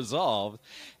get it resolved,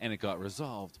 and it got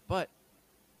resolved. But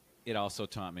it also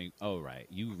taught me, oh, right,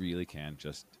 you really can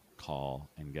just call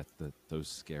and get those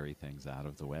scary things out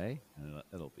of the way, and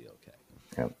it'll be okay.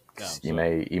 Yep. You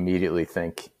may immediately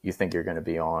think you're going to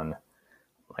be on,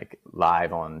 like,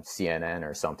 live on CNN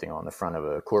or something on the front of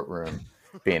a courtroom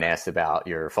being asked about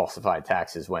your falsified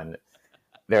taxes, when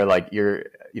they're like, you're,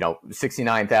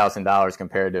 $69,000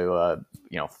 compared to a,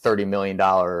 $30 million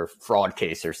fraud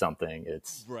case or something.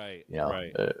 It's right.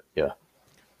 Yeah.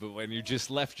 But when you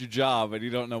just left your job and you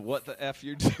don't know what the F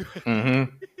you're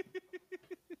doing.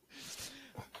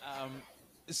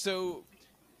 So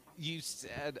you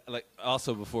said, like,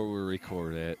 also before we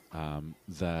record it,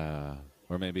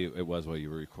 or maybe it was while you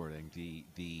were recording,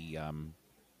 the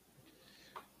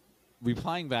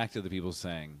replying back to the people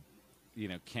saying,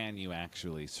 can you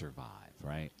actually survive,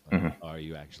 right? Like, are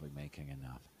you actually making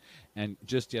enough? And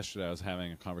just yesterday, I was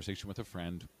having a conversation with a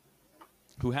friend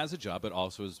who has a job, but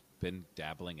also has been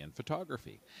dabbling in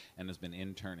photography and has been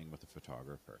interning with a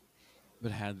photographer,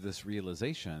 but had this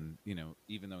realization,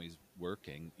 even though he's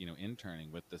working,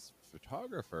 interning with this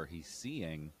photographer, he's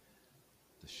seeing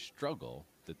the struggle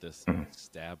that this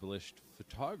established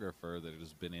photographer that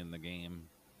has been in the game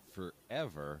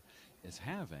forever is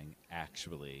having,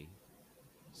 actually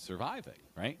surviving,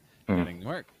 right? Getting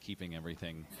work, keeping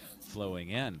everything flowing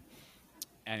in.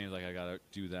 And he's like, I got to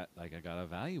do that. Like, I got to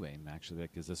evaluate and actually,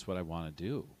 like, is this what I want to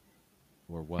do?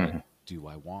 Or what do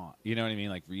I want? You know what I mean?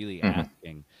 Like, really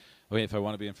asking, okay, if I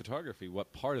want to be in photography,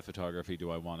 what part of photography do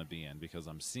I want to be in? Because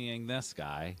I'm seeing this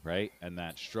guy, right? And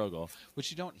that struggle,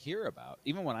 which you don't hear about.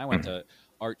 Even when I went to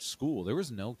art school, there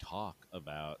was no talk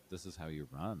about this is how you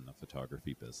run a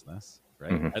photography business,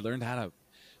 right? I learned how to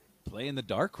play in the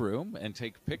dark room and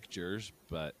take pictures,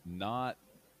 but not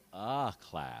a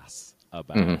class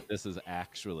about this is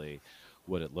actually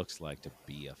what it looks like to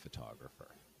be a photographer.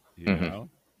 You know?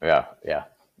 Yeah.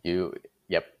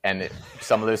 Yep. And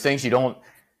some of those things you don't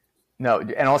know.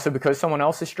 And also, because someone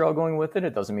else is struggling with it,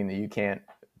 it doesn't mean that you can't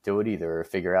do it either, or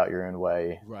figure out your own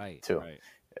way. Right. Too. Right.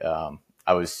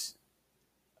 I was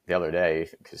the other day,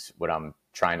 because what I'm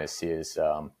trying to see is,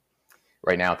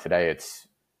 right now, today, it's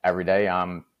every day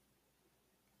I'm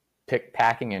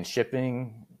packing and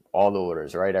shipping all the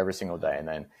orders, right? Every single day. And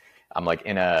then I'm like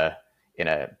in a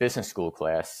business school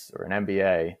class or an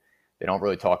MBA. They don't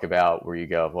really talk about where you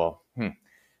go, well,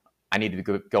 I need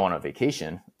to go on a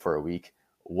vacation for a week.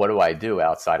 What do I do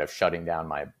outside of shutting down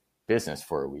my business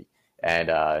for a week? And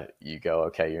you go,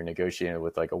 okay, you're negotiating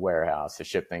with like a warehouse to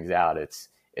ship things out. It's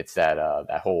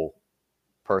that whole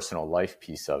personal life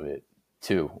piece of it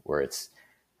too, where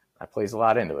that plays a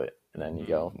lot into it. And then you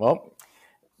go, well,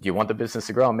 do you want the business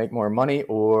to grow and make more money,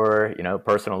 or,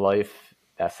 personal life,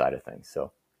 that side of things?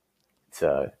 So it's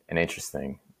an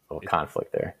interesting little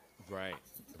conflict there. Right.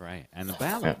 And the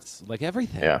balance, like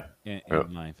everything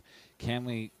in life, can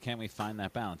we find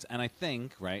that balance? And I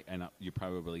think, right, and you're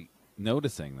probably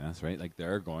noticing this, right? Like,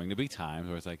 there are going to be times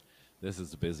where it's like, this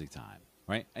is a busy time,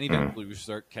 right? And eventually we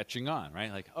start catching on,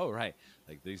 right? Like, oh, right,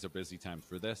 like, these are busy times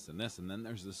for this and this, and then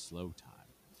there's this slow time.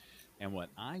 And what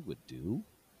I would do,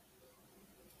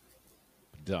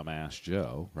 dumbass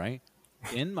Joe, right?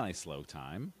 In my slow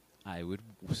time, I would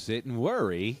sit and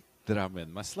worry that I'm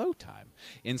in my slow time,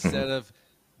 instead of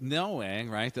knowing,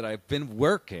 right, that I've been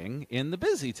working in the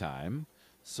busy time,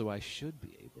 so I should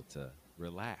be able to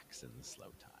relax in the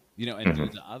slow time, and do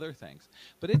the other things.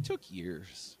 But it took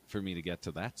years for me to get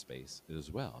to that space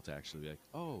as well, to actually be like,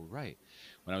 oh, right,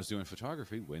 when I was doing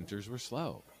photography, winters were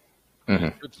slow.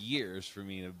 It took years for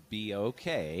me to be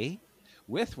okay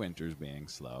with winters being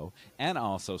slow, and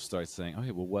also start saying,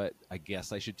 okay, well, I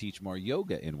guess I should teach more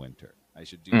yoga in winter. I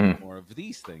should do more of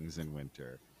these things in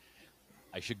winter.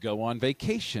 I should go on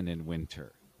vacation in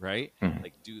winter, right?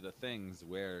 Like, do the things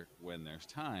when there's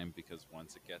time, because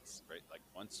once it gets, right, like,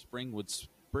 once spring would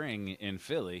spring in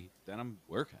Philly, then I'm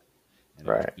working. And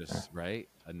it's just, right,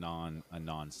 a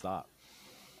non-stop.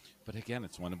 But again,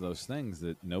 it's one of those things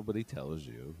that nobody tells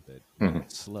you, that when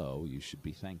it's slow, you should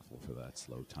be thankful for that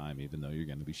slow time, even though you're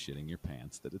going to be shitting your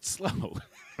pants that it's slow.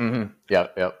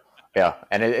 Yeah.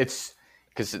 And it's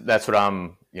because that's what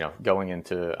I'm, going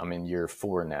into. I'm in year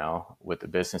 4 now with the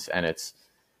business, and it's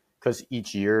because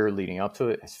each year leading up to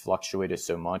it has fluctuated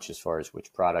so much as far as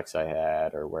which products I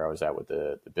had or where I was at with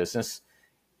the business.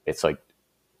 It's like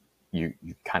you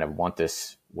kind of want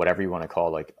this, whatever you want to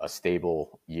call like a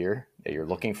stable year that you're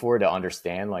looking for to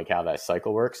understand like how that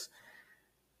cycle works.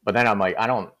 But then I'm like, I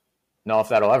don't know if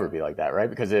that'll ever be like that, right?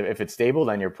 Because if it's stable,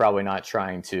 then you're probably not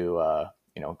trying to,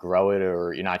 grow it,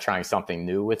 or you're not trying something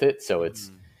new with it. So it's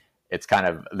kind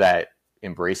of that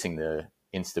embracing the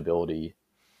instability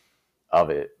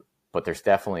of it. But there's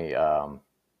definitely,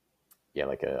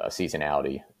 like a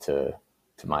seasonality to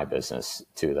my business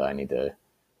too that I'm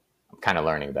kind of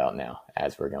learning about now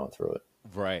as we're going through it.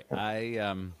 Right. I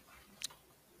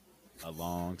a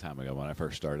long time ago when I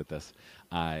first started this,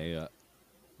 I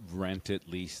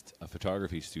leased a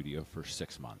photography studio for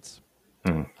 6 months.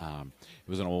 It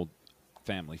was an old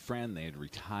family friend. They had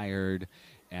retired,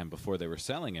 and before they were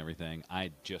selling everything,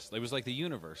 it was like the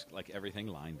universe, like everything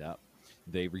lined up.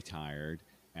 They retired,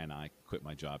 and I quit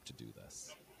my job to do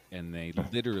this. And they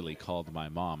literally called my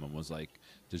mom and was like,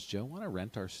 does Joe want to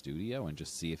rent our studio and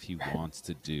just see if he wants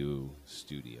to do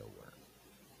studio work?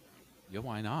 Yeah,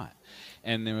 why not?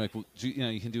 And they were like, well,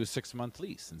 you can do a 6-month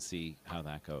lease and see how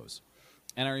that goes.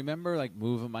 And I remember like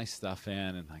moving my stuff in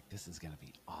and like, this is going to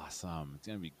be awesome. It's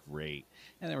going to be great.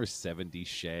 And there was 70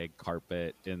 shag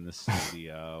carpet in the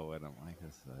studio. And I'm like,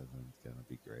 this isn't going to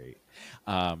be great.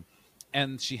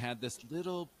 And she had this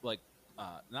little, like,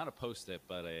 not a Post-it,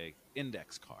 but a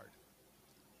index card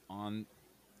on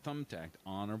thumbtacked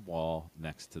on her wall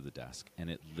next to the desk. And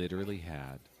it literally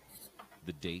had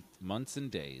the date, months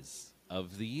and days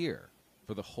of the year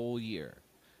for the whole year.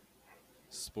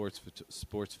 Sports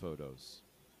photos,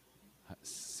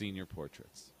 senior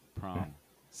portraits, prom,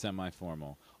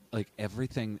 semi-formal, like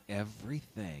everything,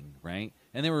 right?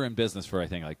 And they were in business for, I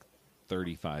think, like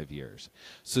 35 years.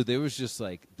 So there was just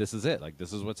like, this is it. Like,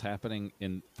 this is what's happening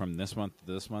from this month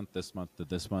to this month, this month to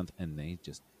this month. And they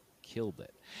just killed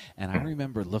it. And I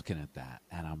remember looking at that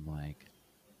and I'm like,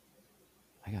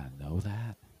 I got to know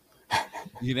that.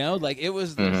 Like it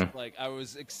was just like, I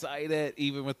was excited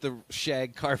even with the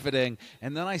shag carpeting.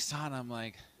 And then I saw it and I'm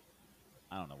like,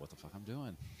 I don't know what the fuck I'm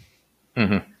doing.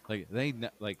 Like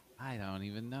I don't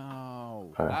even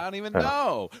know.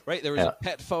 Right. There was a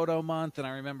pet photo month. And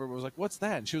I remember it was like, what's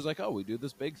that? And she was like, oh, we do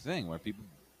this big thing where people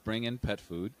bring in pet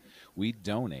food. We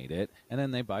donate it. And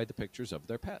then they buy the pictures of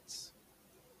their pets.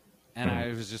 And I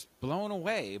was just blown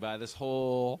away by this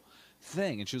whole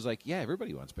thing. And she was like, yeah,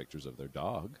 everybody wants pictures of their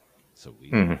dog. So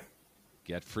we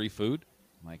get free food.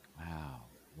 I'm like,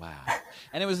 wow.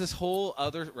 And it was this whole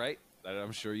other, right, that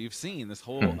I'm sure you've seen, this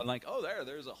whole, I'm like, oh,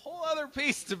 there's a whole other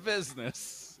piece to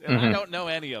business. And I don't know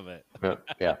any of it.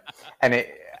 Yeah. And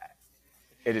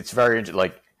it's very,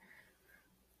 like,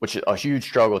 which is a huge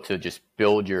struggle to just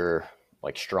build your,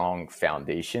 like, strong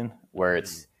foundation, where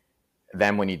it's,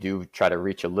 then when you do try to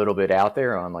reach a little bit out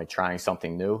there on, like, trying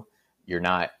something new, you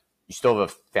still have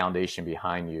a foundation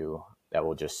behind you that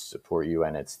will just support you.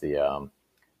 And it's the,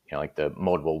 like the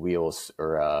moldable wheels,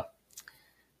 or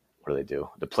what do they do?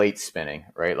 The plates spinning,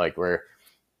 right? Like where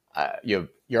your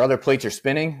other plates are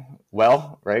spinning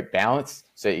well, right? Balanced,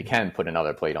 so that you can put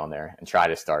another plate on there and try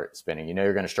to start spinning.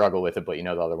 You're going to struggle with it, but the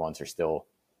other ones are still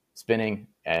spinning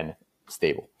and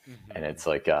stable. And it's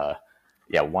like,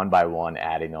 one by one,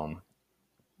 adding them.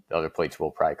 The other plates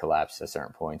will probably collapse at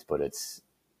certain points, but it's,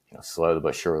 slowly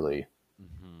but surely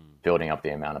building up the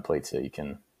amount of plates that you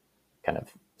can kind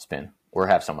of spin, or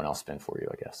have someone else spin for you,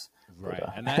 I guess. Right.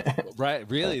 But, and that's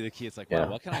really the key. It's like, well,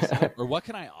 what can I set up, or what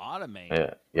can I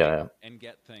automate and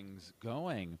get things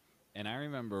going? And I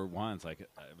remember once, like,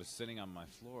 I was sitting on my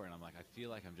floor and I'm like, I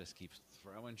feel like I'm just keep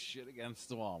throwing shit against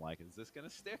the wall. I'm like, is this going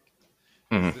to stick?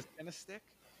 Is this going to stick?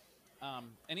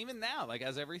 And even now, like,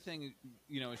 as everything,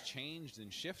 has changed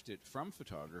and shifted from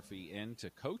photography into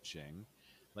coaching,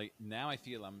 like now I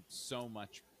feel I'm so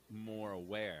much more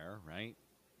aware, right,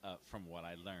 from what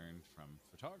I learned from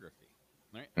photography,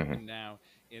 right? And now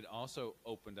it also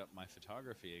opened up my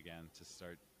photography again to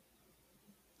start,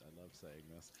 I love saying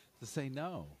this, to say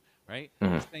no, right?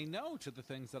 To say no to the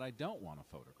things that I don't want to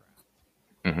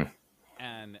photograph.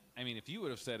 And I mean, if you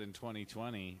would have said in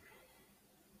 2020,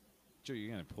 Joe,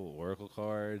 you're going to pull Oracle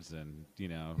cards and,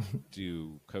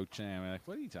 do coaching, I'm like,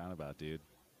 what are you talking about, dude?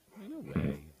 No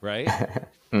way, right?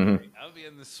 I'll be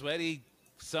in the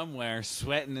somewhere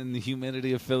sweating in the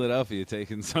humidity of Philadelphia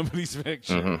taking somebody's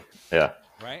picture. Yeah.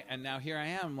 Right? And now here I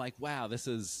am like, wow, this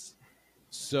is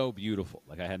so beautiful.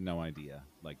 Like, I had no idea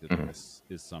like that this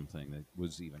is something that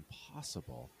was even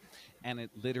possible. And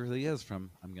it literally is from,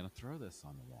 I'm going to throw this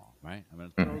on the wall, right? I'm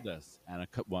going to throw this. And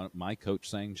my coach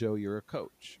saying, Joe, you're a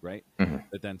coach, right?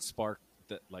 That then sparked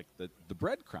the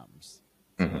breadcrumbs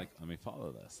So like, let me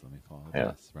follow this. Let me follow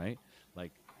this. Right.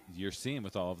 Like you're seeing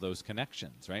with all of those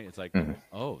connections, right? It's like,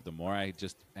 oh, the more I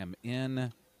just am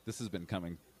in, this has been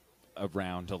coming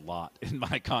around a lot in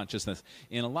my consciousness,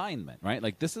 in alignment, right?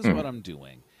 Like this is what I'm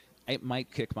doing. It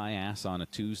might kick my ass on a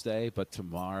Tuesday, but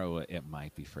tomorrow it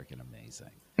might be freaking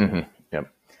amazing.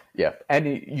 Yep. Yeah.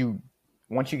 And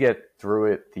once you get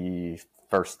through it the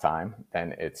first time,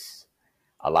 then it's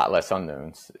a lot less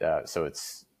unknowns. So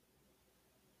it's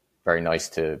very nice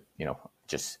to,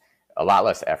 just a lot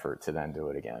less effort to then do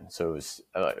it again. So it was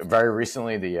very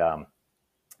recently, a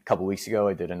couple weeks ago,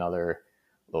 I did another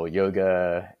little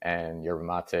yoga and yerba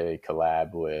mate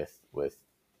collab with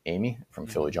Amy from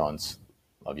Philly John's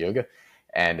Love Yoga.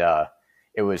 And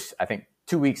it was, I think,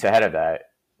 2 weeks ahead of that,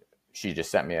 she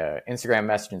just sent me an Instagram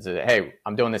message and said, hey,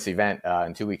 I'm doing this event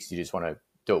in 2 weeks. Do you just want to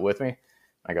do it with me?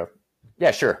 I go,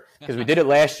 yeah, sure. Because we did it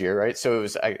last year, right? So it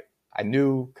was, I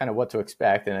knew kind of what to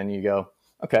expect. And then you go,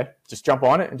 okay, just jump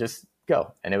on it and just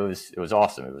go. And it was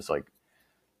awesome. It was like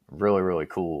really, really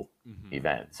cool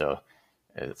event. So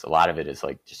it's a lot of it is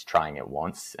like just trying it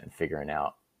once and figuring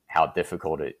out how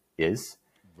difficult it is.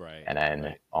 Right. And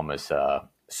then almost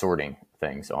sorting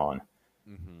things on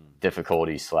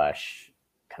difficulty /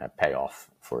 kind of payoff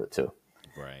for it too.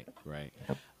 Right.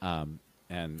 Yep.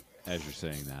 And as you're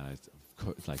saying that,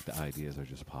 it's like the ideas are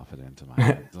just popping into my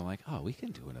head. So I'm like, oh, we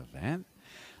can do an event.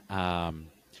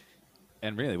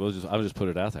 And really, I'll just put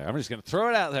it out there. I'm just going to throw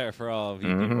it out there for all of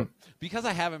you people, because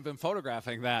I haven't been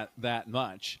photographing that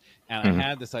much, and I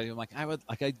had this idea. I'm like,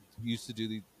 I used to do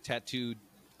the tattooed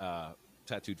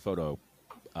photo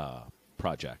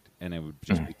project, and it would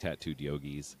just be tattooed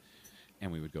yogis,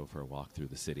 and we would go for a walk through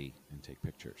the city and take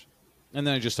pictures. And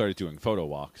then I just started doing photo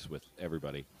walks with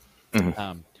everybody.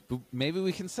 But maybe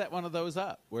we can set one of those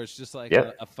up where it's just like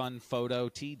a fun photo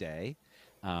tea day.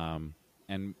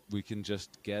 And we can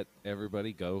just get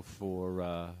everybody go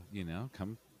for,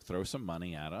 come throw some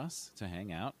money at us to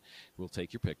hang out. We'll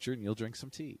take your picture and you'll drink some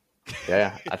tea.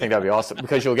 Yeah, I think that'd be awesome,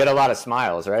 because you'll get a lot of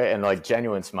smiles, right? And like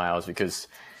genuine smiles, because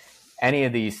any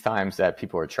of these times that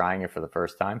people are trying it for the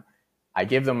first time, I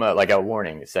give them a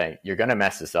warning saying, you're going to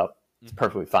mess this up. It's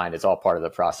perfectly fine. It's all part of the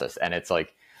process. And it's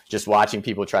like just watching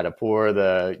people try to pour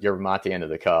the yerba mate into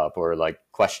the cup, or like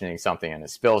questioning something and it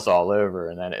spills all over.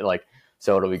 And then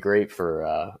so it'll be great for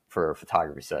a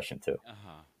photography session too.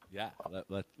 Yeah.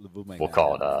 We'll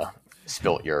call it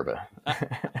Spilt Yerba.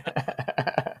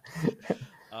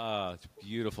 It's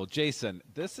beautiful. Jason,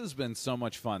 this has been so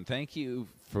much fun. Thank you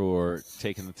for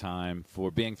taking the time,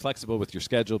 for being flexible with your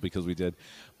schedule, because we did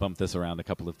bump this around a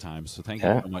couple of times. So thank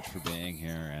you so much for being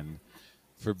here and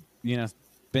for,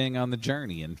 being on the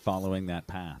journey and following that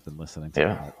path and listening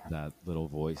to that little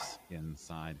voice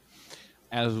inside.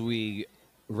 As we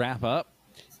wrap up,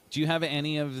 do you have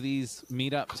any of these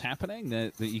meetups happening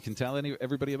that you can tell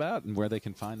everybody about, and where they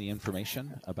can find the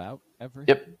information about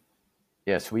everything? Yep.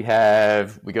 Yes, we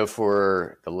go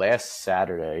for the last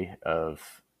Saturday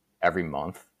of every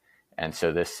month. And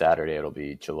so this Saturday, it'll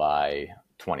be July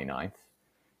 29th.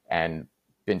 And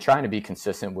been trying to be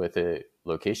consistent with it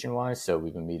location-wise. So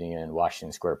we've been meeting in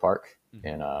Washington Square Park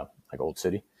in like Old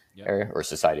City area, or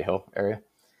Society Hill area.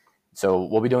 So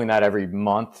we'll be doing that every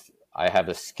month. I have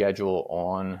a schedule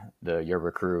on the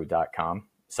yerbacrew.com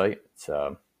site. It's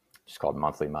just called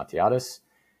Monthly Mateadas.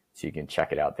 So you can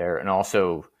check it out there. And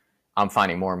also, I'm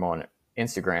finding more and more on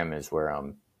Instagram is where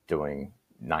I'm doing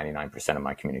 99% of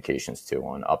my communications too,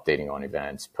 on updating on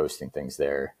events, posting things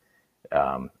there,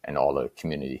 and all the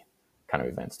community kind of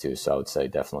events too. So I would say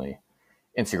definitely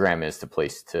Instagram is the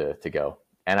place to go.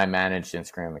 And I manage the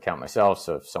Instagram account myself.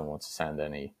 So if someone wants to send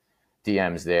any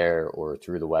DMs there, or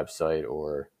through the website,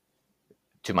 or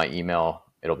to my email,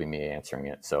 it'll be me answering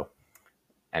it. So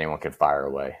anyone can fire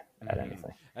away at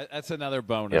anything. That's another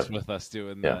bonus with us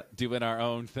doing our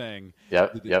own thing.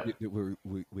 Yep.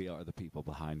 We are the people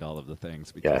behind all of the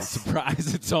things, because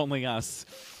surprise, it's only us.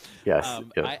 Yes.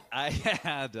 I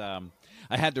had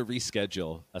to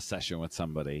reschedule a session with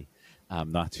somebody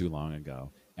not too long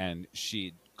ago, and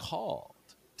she'd called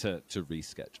to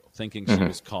reschedule, thinking she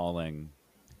was calling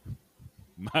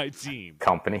my team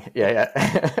company.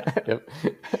 Yep.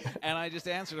 And I just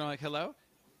answered. I'm like, hello,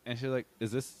 and she's like,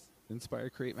 is this Inspire,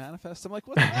 Create, Manifest? I'm like,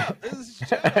 what's up? This is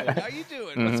Joe. How you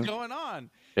doing? What's going on?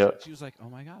 Yep. She was like, oh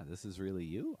my God, this is really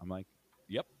you? I'm like,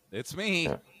 yep, it's me.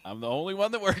 I'm the only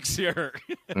one that works here.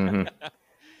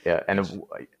 Yeah. And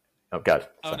oh God.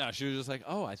 Oh no, she was just like,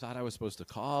 oh, I thought I was supposed to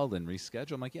call and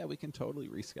reschedule. I'm like, yeah, we can totally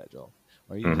reschedule.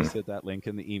 Or you just hit that link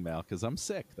in the email, because I'm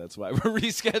sick. That's why we're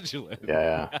rescheduling.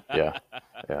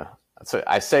 Yeah. So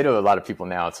I say to a lot of people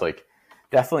now, it's like,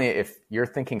 definitely if you're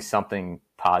thinking something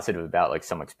positive about like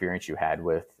some experience you had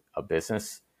with a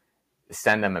business,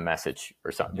 send them a message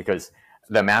or something, because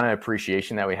the amount of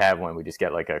appreciation that we have when we just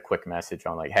get like a quick message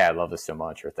on like, hey, I love this so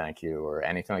much, or thank you, or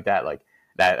anything like that, like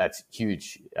that's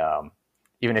huge.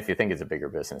 Even if you think it's a bigger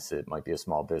business, it might be a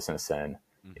small business, and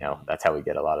that's how we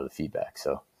get a lot of the feedback.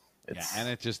 So it's, and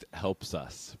it just helps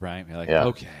us, right? We're like, yeah.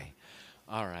 okay,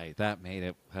 all right, that made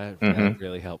it. That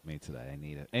really helped me today. I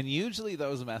need it. And usually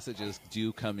those messages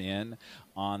do come in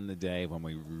on the day when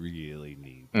we really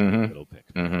need a little pick.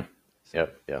 So.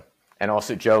 Yep. And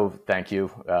also, Joe, thank you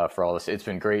for all this. It's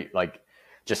been great, like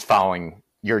just following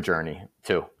your journey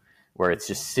too, where it's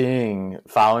just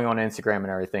following on Instagram and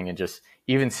everything, and just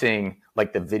even seeing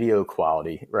like the video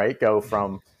quality, right, go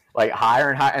from like higher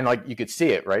and higher, and like you could see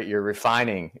it, right? You're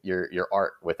refining your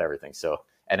art with everything. So,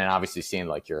 and then obviously seeing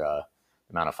like your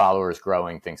amount of followers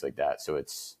growing, things like that. So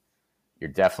you're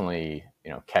definitely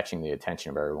catching the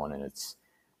attention of everyone, and it's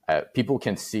people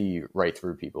can see right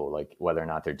through people, like whether or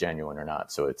not they're genuine or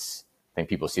not. So I think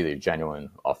people see that you're genuine,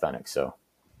 authentic. So,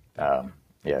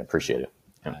 appreciate it.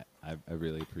 Yeah. I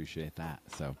really appreciate that.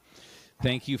 So,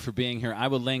 thank you for being here. I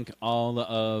will link all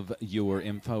of your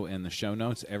info in the show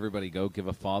notes. Everybody go give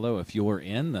a follow. If you're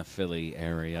in the Philly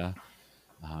area,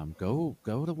 go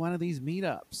to one of these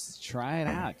meetups. Try it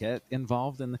out. Get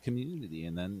involved in the community,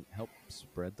 and then help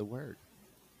spread the word.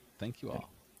 Thank you all.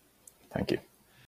 Thank you.